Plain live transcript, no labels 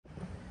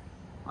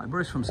Hi,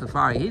 Bruce from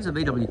Safari. He's a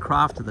VW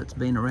crafter that's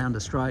been around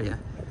Australia,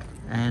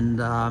 and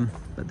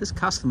but this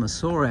customer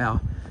saw our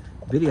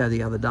video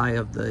the other day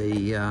of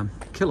the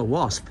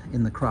Killa-wasp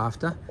in the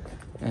crafter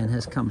and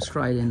has come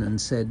straight in and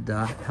said,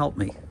 help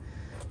me.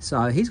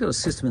 So he's got a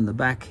system in the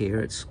back here.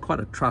 It's quite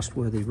a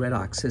trustworthy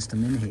Redarc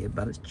system in here,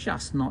 but it's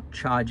just not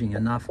charging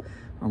enough.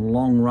 On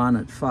long run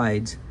it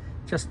fades,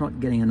 just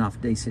not getting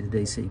enough DC to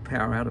DC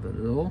power out of it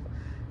at all.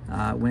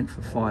 Went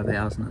for 5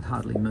 hours and it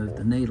hardly moved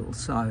the needle.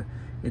 So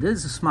it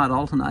is a smart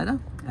alternator,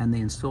 and the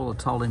installer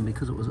told him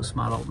because it was a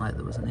smart alternator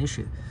there was an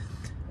issue.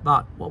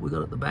 But what we've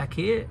got at the back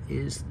here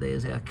is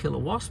there's our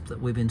Killa-wasp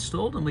that we've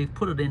installed, and we've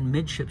put it in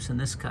midships in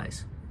this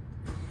case.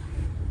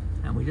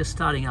 And we're just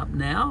starting up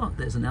now.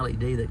 There's an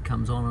LED that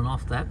comes on and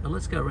off that, but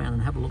let's go around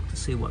and have a look to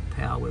see what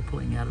power we're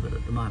pulling out of it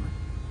at the moment.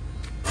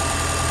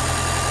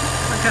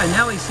 Okay,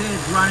 now we see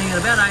it's running at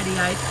about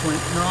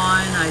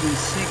 88.9,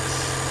 86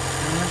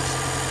 amps.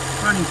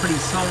 Running pretty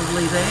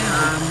solidly there,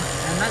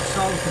 and that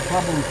solves the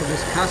problem for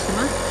this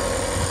customer.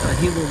 So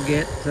he will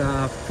get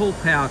full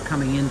power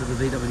coming into the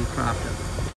VW Crafter.